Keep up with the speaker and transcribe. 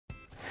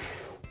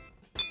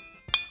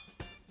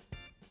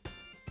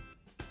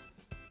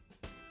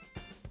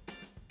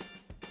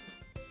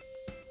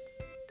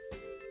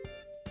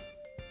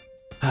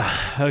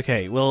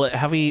Okay, well,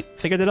 have we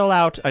figured it all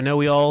out? I know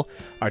we all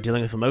are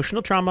dealing with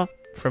emotional trauma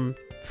from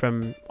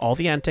all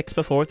the antics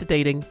before with the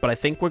dating, but I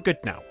think we're good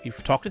now.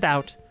 We've talked it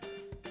out,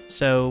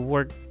 so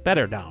we're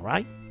better now,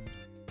 right?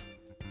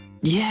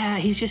 Yeah,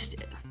 he's just...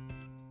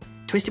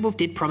 Twisted Wolf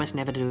did promise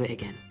never to do it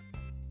again.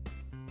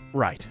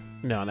 Right.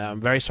 No,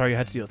 I'm very sorry you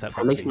had to deal with that,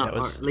 Foxy. Or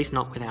at least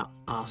not without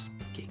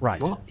asking.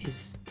 Right. What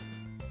is...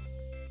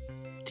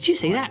 Did you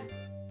see that?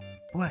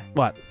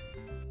 What?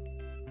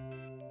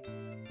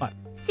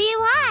 See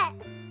what?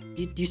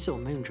 You saw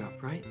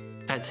Moondrop, right?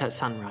 It's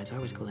sunrise. I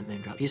always call it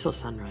Moondrop. You saw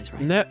sunrise,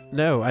 right?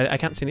 No, I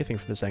can't see anything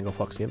from this angle,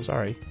 Foxy. I'm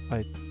sorry.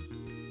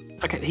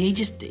 Okay, he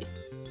just did.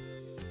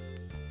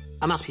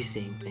 I must be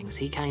seeing things.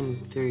 He came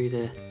through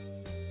the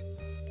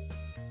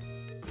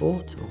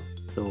portal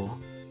door.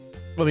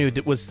 Well, I mean,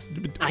 he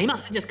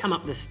must have just come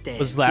up the stairs.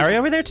 Was Larry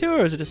over there too,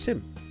 or is it just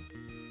him?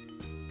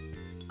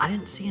 I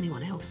didn't see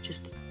anyone else,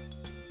 just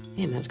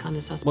him. That was kind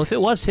of suspect. Well, if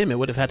it was him, it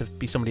would have had to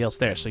be somebody else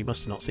there, so you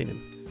must have not seen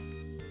him.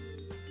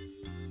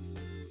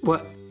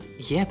 Well,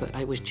 yeah, but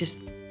it was just...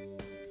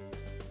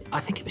 I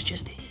think it was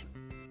just him.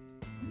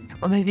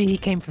 Or maybe he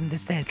came from the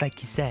stairs,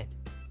 like you said.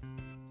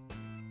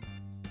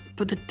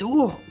 But the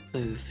door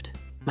moved.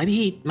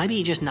 Maybe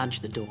he just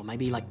nudged the door.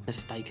 Maybe, like,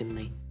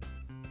 mistakenly.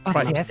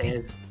 Right.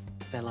 Upstairs,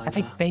 fell over. I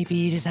think maybe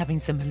you're just having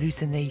some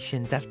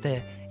hallucinations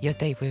after your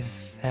date with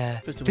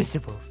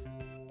Twisted Wolf.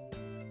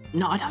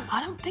 No,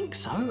 I don't think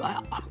so.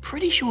 I'm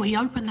pretty sure he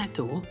opened that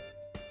door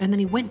and then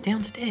he went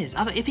downstairs.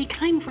 If he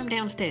came from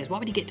downstairs, why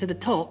would he get to the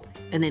top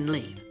and then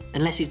leave?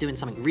 Unless he's doing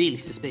something really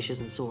suspicious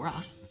and saw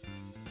us.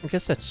 I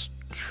guess that's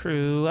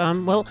true.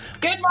 Well...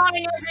 Good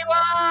morning,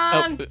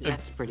 everyone!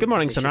 That's pretty good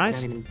morning,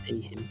 suspicious. Sunrise. I don't even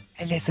see him.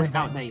 Hey, listen,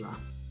 Oh, there you are.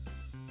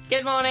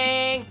 Good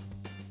morning!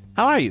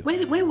 How are you?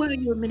 Where were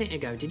you a minute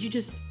ago? Did you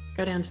just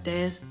go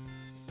downstairs?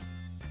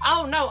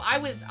 Oh no, I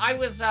was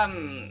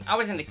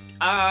in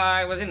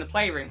the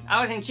playroom. I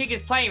was in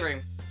Chica's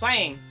playroom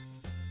playing.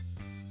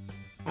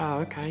 Oh,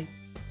 okay.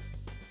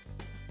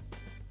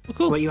 Well,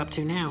 cool. What are you up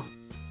to now?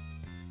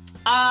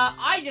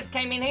 I just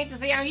came in here to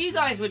see how you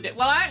guys would do.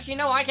 Well, actually,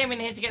 no, I came in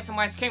here to get some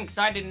ice cream because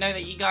I didn't know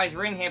that you guys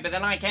were in here. But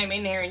then I came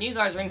in here and you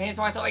guys were in here,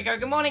 so I thought I'd go,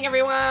 good morning,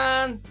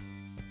 everyone.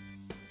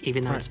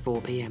 Even though it's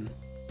 4 p.m.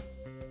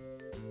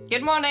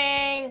 Good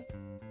morning.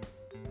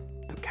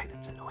 Okay,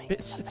 that's annoying.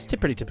 It's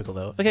pretty typical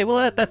though. Okay,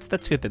 well that's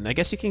good then. I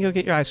guess you can go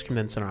get your ice cream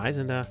then, Sunrise,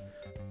 and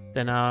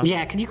then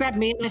Yeah, can you grab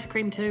me an ice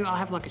cream too? I'll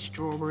have like a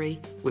strawberry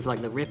with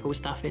like the ripple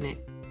stuff in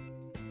it.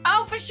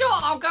 Oh, for sure.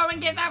 I'll go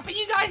and get that for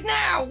you guys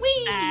now.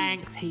 Whee!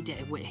 Thanks. He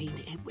did.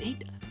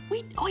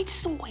 I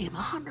saw him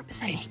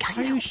 100%. He came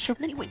Are you out, sure?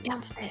 and then he went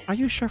downstairs. Are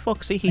you sure,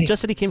 Foxy? He just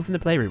said he came from the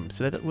playroom,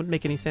 so that wouldn't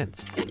make any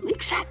sense.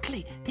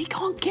 Exactly. He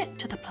can't get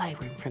to the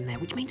playroom from there,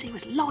 which means he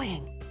was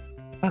lying.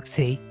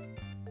 Foxy,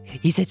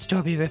 you said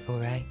strawberry ripple,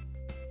 right?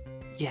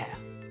 Yeah.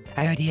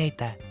 I already ate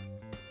that.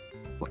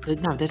 What,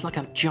 no, there's like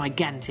a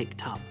gigantic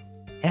tub.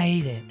 I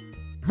ate it.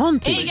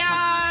 Monty! Here you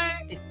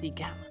go! 50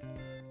 gallon.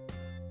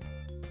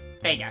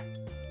 There you go.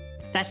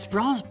 That's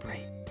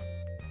raspberry.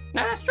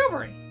 No, that's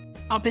strawberry.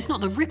 Oh, but it's not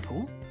the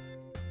ripple.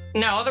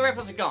 No, all the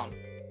ripples are gone.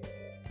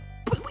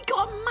 But we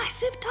got a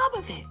massive tub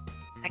of it.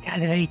 I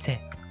gotta eat it.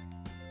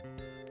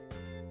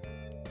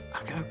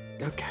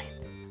 Okay.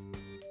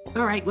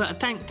 All right. Well,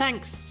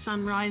 thanks,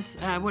 Sunrise.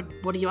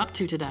 What are you up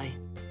to today?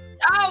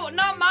 Oh,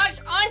 not much.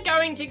 I'm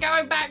going to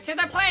go back to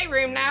the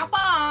playroom now.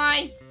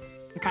 Bye.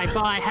 Okay,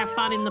 bye. Have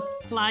fun in the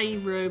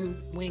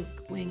playroom. Wink,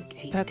 wink.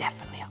 He's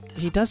definitely up to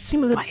something. He does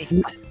seem a little...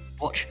 Guys,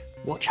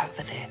 watch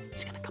over there.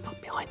 He's gonna come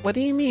up behind me. What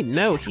do you mean?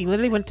 No, he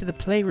literally went to the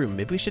playroom.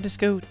 Maybe we should just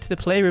go to the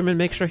playroom and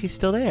make sure he's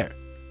still there.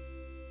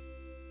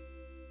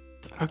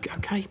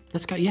 Okay.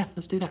 Let's go. Yeah,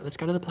 let's do that. Let's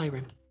go to the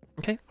playroom.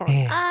 Okay,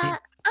 alright.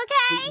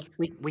 Okay.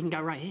 We can go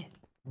right here.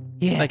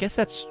 Yeah. I guess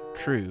that's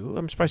true.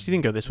 I'm surprised he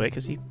didn't go this way,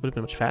 because he would have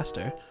been much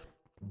faster.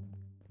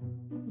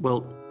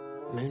 Well,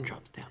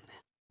 Moondrop's down there.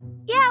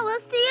 Yeah,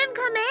 we'll see him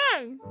come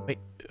in. Wait,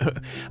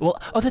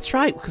 well, oh, that's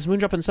right, because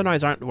Moondrop and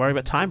Sunrise aren't worried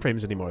about time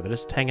frames anymore. They're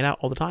just hanging out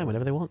all the time,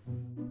 whenever they want.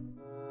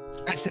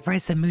 I'm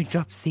surprised the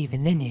Moondrop's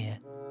even in here.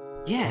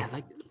 Yeah,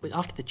 like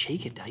after the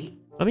Chica date.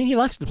 I mean, he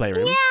likes the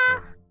playroom. Yeah.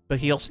 But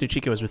he also knew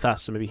Chica was with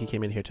us, so maybe he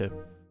came in here to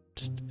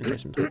just enjoy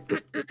some time.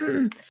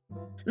 Moondrop,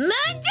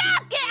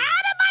 get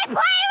out of my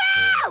playroom!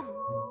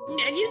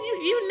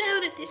 You know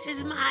that this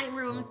is my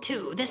room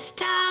too. There's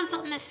stars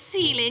on the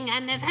ceiling,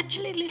 and there's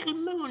actually little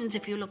moons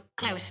if you look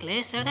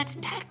closely, so that's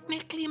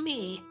technically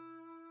me.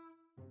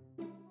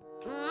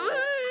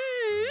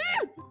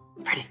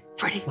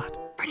 Freddy.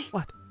 What? Freddy.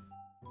 What?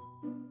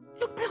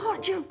 Look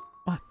behind you.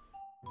 What?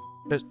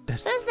 There's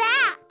Who's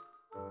that?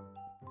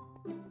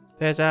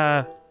 There's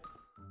a...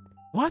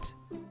 What?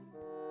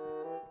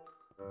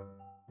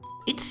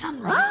 It's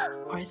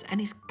Sunrise, and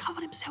he's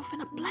covered himself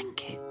in a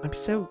blanket. I'm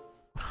so...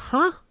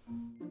 Huh?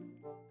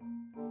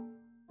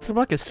 It's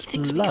like a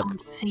Thinks we slug.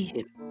 can't see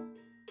him.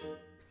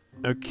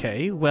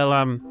 Okay,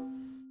 well, do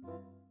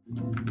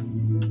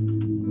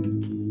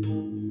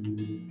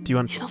you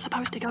want... He's not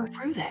supposed to go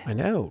through there. I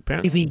know,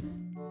 apparently...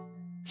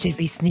 Should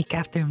we sneak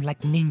after him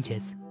like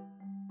ninjas?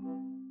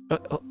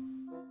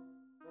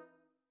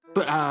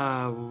 But,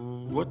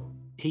 what?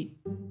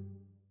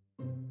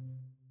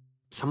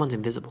 Someone's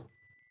invisible.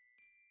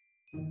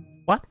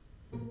 What?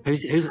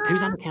 Who's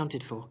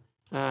unaccounted for?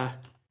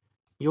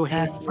 You're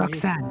here.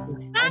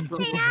 Roxanne.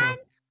 Roxanne.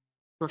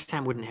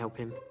 Roxanne wouldn't help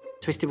him.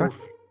 Twisted Wolf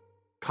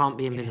can't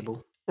be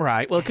invisible.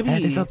 Right. Well, it could be.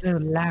 There's also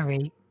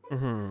Larry.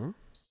 Mm-hmm.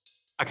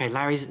 Okay,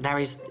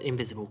 Larry's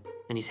invisible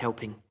and he's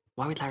helping.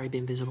 Why would Larry be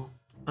invisible?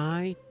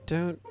 I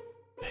don't.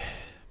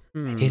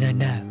 I do not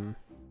know.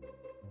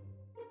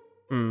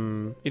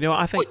 You know what?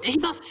 I think.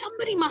 Wait,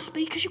 somebody must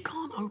be because you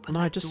can't open. No,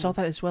 that I just door. saw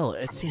that as well.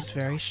 It seems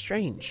very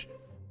strange.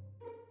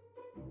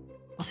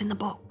 What's in the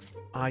box?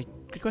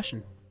 Good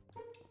question.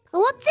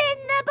 What's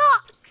in the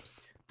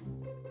box?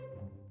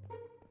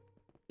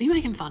 Are you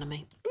making fun of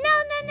me?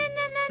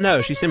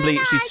 No, she's simply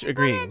I she's just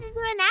agreeing. wanted to do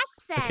an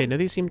accent. Okay, no,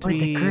 these seem to Wait,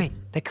 be.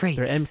 the crates.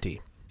 They're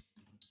empty.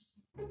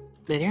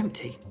 They're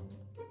empty.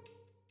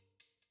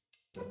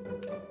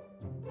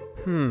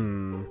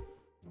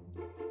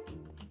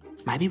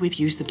 Maybe we've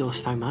used the door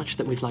so much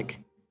that we've like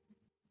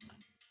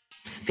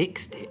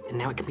fixed it, and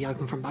now it can be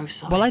open from both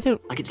sides. Well, I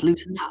don't. Like it's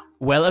loosened up.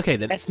 Well, okay,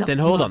 That's not then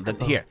hold on. Then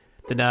remarkable. here.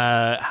 Then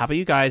how about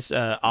you guys?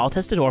 I'll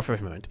test the door for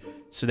a moment.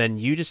 So then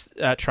you just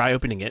try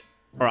opening it,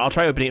 or I'll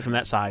try opening it from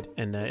that side,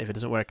 and if it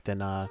doesn't work,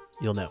 then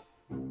you'll know.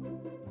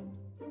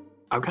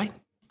 Okay.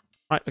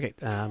 Right. Okay.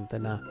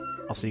 Then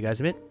I'll see you guys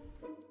in a bit.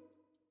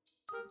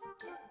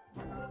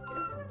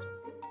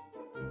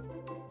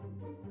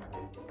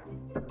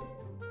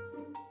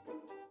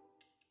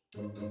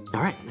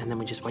 All right, and then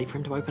we just wait for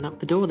him to open up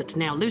the door that's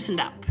now loosened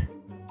up.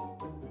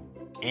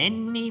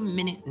 Any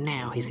minute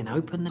now, he's gonna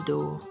open the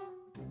door.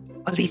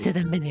 At least at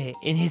a minute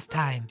in his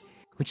time,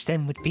 which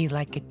then would be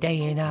like a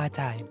day in our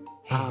time.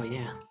 Oh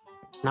yeah.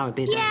 No, it'd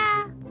be a day.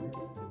 Yeah.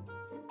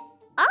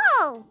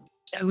 Oh.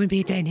 It wouldn't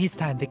be a day in his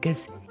time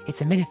because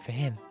it's a minute for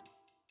him.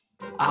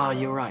 Oh,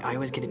 you're right. I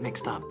always get it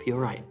mixed up. You're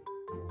right.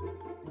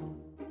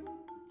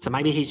 So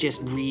maybe he's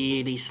just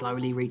really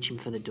slowly reaching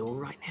for the door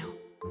right now.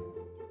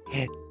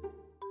 Yeah,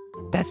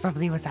 that's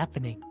probably what's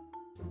happening.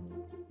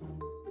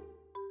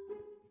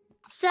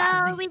 So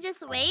we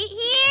just wait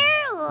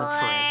here, or?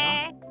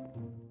 forever.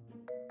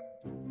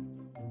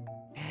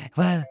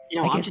 Well, You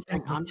know, I I'm guess just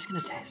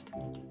gonna test.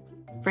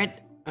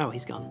 Fred. Oh,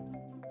 he's gone.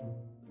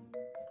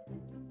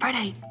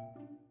 Freddy.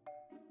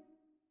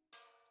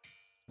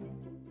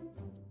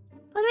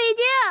 What do we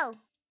do?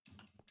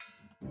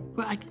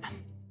 Well,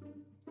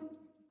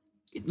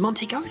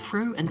 Monty, go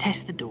through and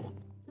test the door.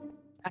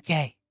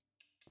 Okay.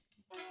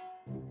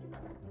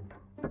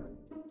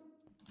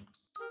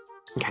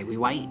 Okay, we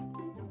wait.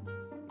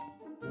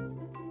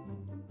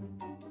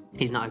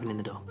 He's not opening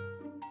the door.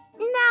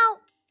 No.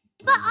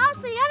 But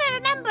also, you gotta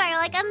remember,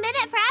 like, a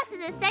minute for us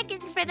is a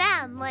second for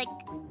them. Like,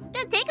 it's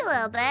gonna take a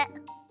little bit.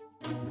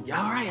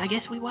 Yeah, all right, I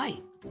guess we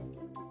wait.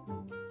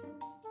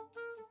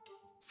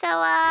 So,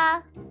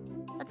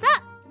 what's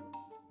up?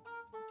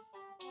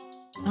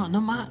 Not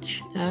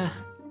much. How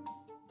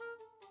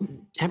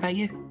about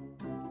you?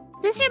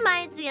 This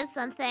reminds me of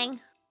something.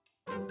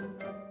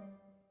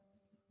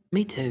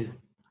 Me too.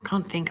 I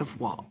can't think of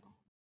what.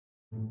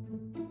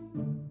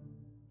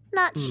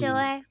 Not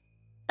sure.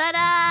 But,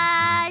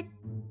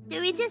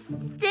 do we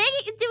just stay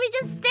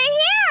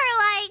here, or,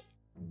 like...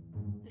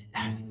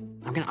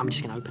 I'm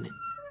just gonna open it.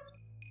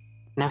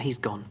 Now he's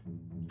gone.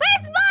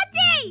 Where's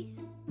Monty?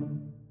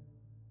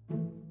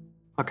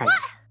 Okay.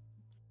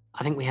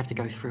 I think we have to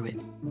go through it.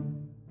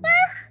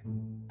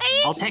 Are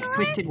you I'll text sure?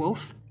 Twisted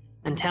Wolf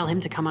and tell him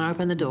to come and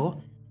open the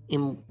door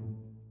in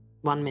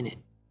 1 minute.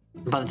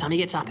 And by the time he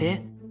gets up here,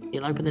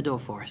 he'll open the door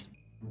for us.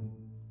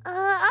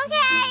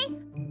 Okay.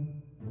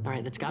 All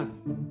right, let's go.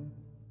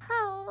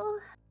 Oh.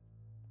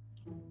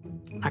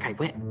 Okay,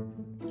 where?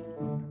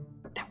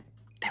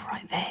 They're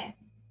right there.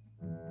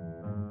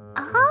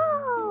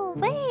 Oh,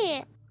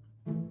 wait.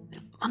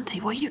 Monty,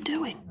 what are you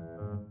doing?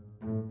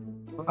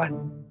 What?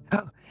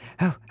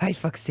 Oh, hi,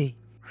 Foxy.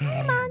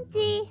 Hi,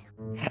 Monty.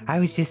 I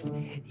was just,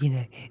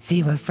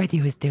 seeing what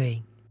Freddy was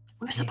doing.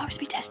 We were supposed to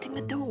be testing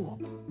the door.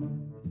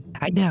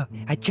 I know.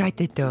 I tried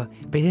the door,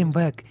 but it didn't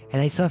work,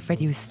 and I saw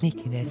Freddy was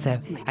sneaking there,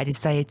 so I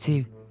decided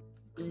to.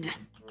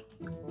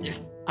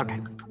 Okay.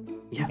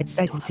 Yeah. I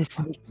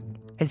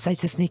decided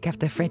to sneak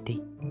after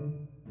Freddy.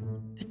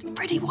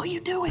 Freddy, what are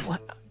you doing?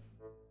 What?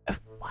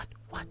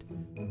 What?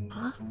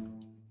 Huh?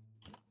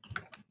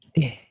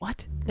 Yeah.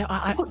 What? No,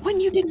 When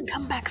you didn't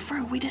come back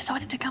through, we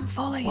decided to come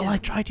follow you. Well, I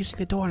tried using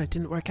the door and it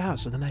didn't work out.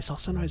 So then I saw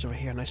Sunrise over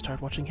here and I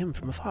started watching him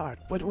from afar.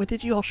 When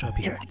did you all show up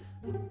here?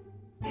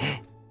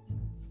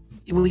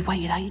 We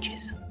waited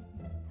ages.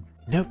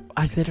 No,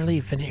 I literally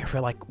been here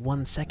for like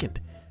 1 second.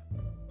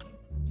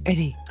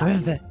 Freddy,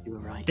 remember You were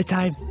right. the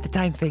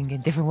time thing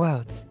in different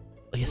worlds?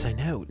 Well, yes, I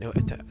know. No, I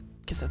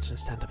guess that's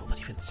understandable. But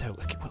even so,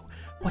 okay, well,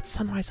 what's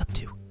Sunrise up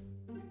to?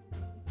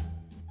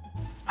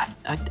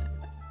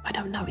 I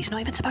don't know. He's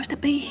not even supposed to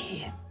be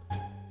here.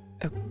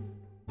 Oh,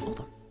 hold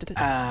on. Did it?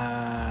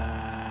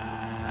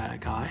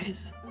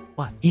 Guys?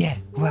 What? Yeah.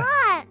 What?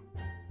 What?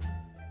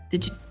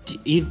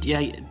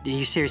 Are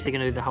you seriously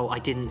gonna do the whole I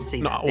didn't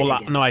see that?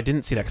 No, I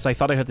didn't see that because I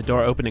thought I heard the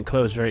door open and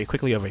close very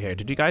quickly over here.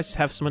 Did you guys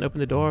have someone open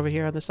the door over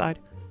here on the side?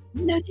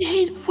 No,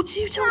 what are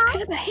you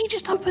talking about? He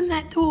just opened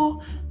that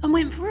door and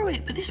went through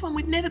it, but this one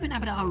we've never been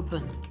able to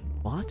open.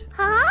 What?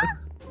 Huh?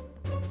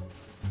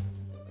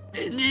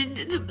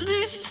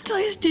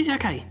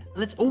 Okay,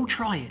 let's all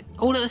try it,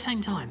 all at the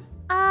same time.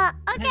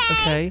 Okay.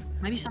 Okay.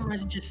 Maybe some of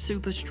us are just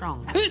super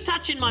strong. Who's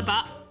touching my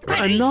butt?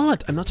 I'm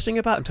not touching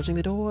your butt. I'm touching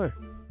the door.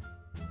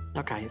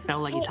 Okay, it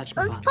felt like you touched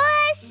my Let's butt.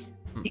 push.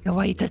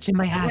 Why are you touching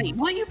my hand? Wait,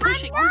 why are you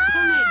pushing? I'm I'm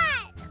pulling.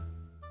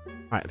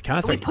 All right, the count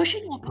of Are we three.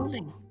 pushing or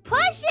pulling?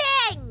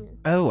 Pushing.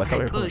 Oh, I thought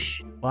we Okay, were pulling.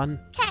 push. 1,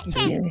 Okay.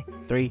 2,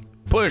 3,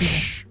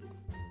 push.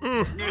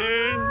 No,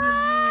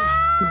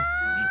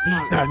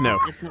 No.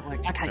 It's not like.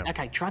 Okay, No.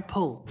 okay, try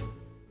pull.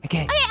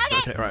 Okay.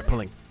 Okay, all right,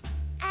 pulling.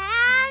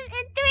 And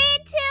in 3,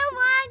 2,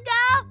 1,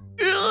 go.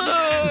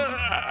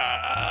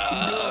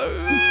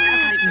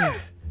 Okay.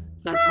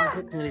 No, my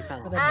hook nearly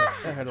fell.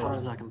 As hard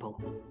as I can pull.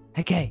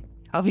 Okay.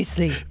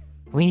 Obviously,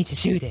 we need to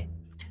shoot it.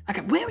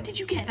 Okay, where did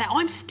you get that?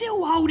 I'm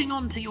still holding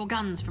on to your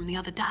guns from the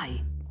other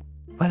day.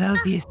 Well,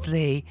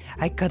 obviously,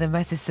 I got a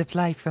massive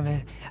supply from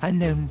an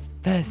unknown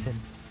person.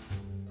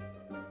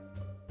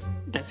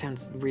 That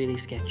sounds really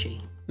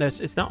sketchy. No,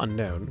 it's not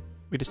unknown.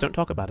 We just don't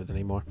talk about it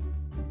anymore.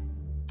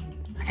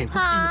 Okay, what's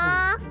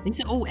Huh? in the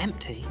These are all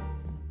empty.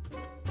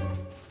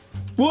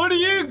 What are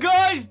you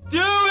guys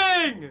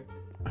doing?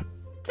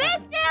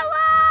 Twisted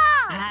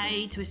Wolf.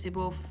 Hey, Twisted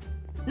Wolf.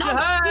 No,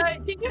 Hey!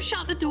 did you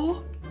shut the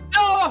door?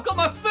 No, I've got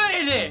my foot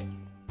in it.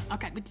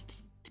 Okay, but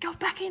go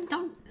back in.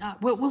 Don't.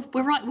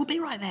 We're right. We'll be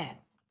right there.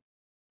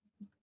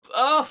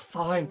 Oh,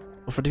 fine.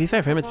 Well, to be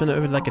fair, for him, it's been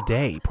over like a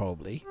day,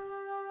 probably.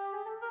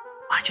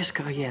 I just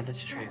go. Yeah,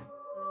 that's true.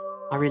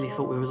 I really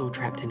thought we was all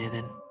trapped in here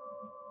then.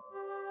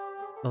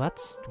 Well,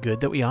 that's good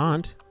that we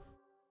aren't.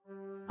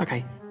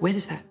 Okay, where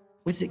does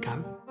it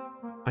go?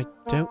 I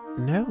don't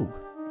know.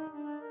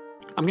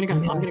 I'm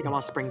gonna go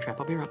ask Springtrap.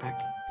 I'll be right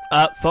back.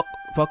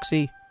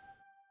 Foxy.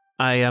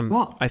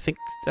 What? I think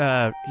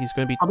he's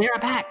going to be. I'll be right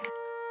back.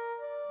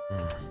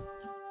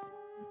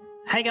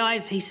 Hey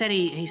guys, he said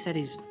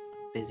he's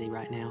busy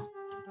right now.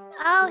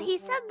 Oh, he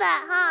said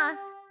that, huh?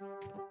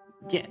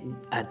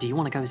 Yeah. Do you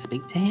want to go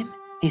speak to him?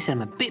 He said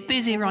I'm a bit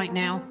busy right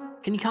now.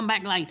 Can you come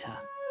back later?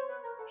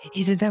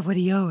 Isn't that what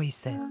he always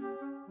says?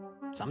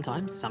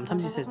 Sometimes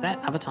he says that.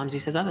 Other times he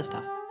says other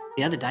stuff.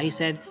 The other day he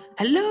said,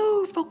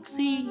 "Hello,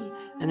 Foxy,"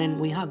 and then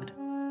we hugged.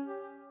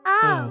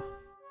 Oh.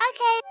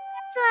 Okay.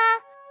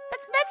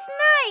 That's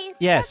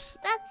nice. Yes.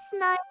 That's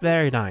nice.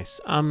 Very nice.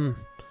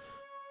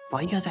 Why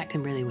are you guys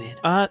acting really weird?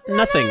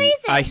 Nothing. reason.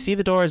 I see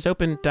the door is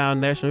open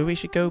down there, so maybe we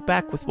should go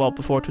back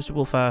before Twisted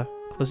Wolf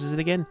closes it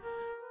again.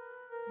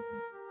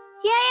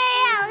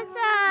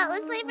 Yeah.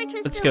 Let's wait for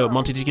Twisted Let's go. Wolf.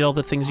 Monty, did you get all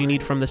the things you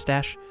need from the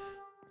stash?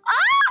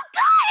 Oh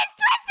God! It's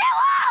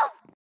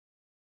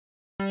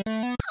Twisted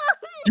Wolf!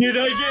 Did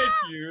I get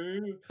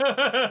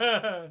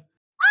you?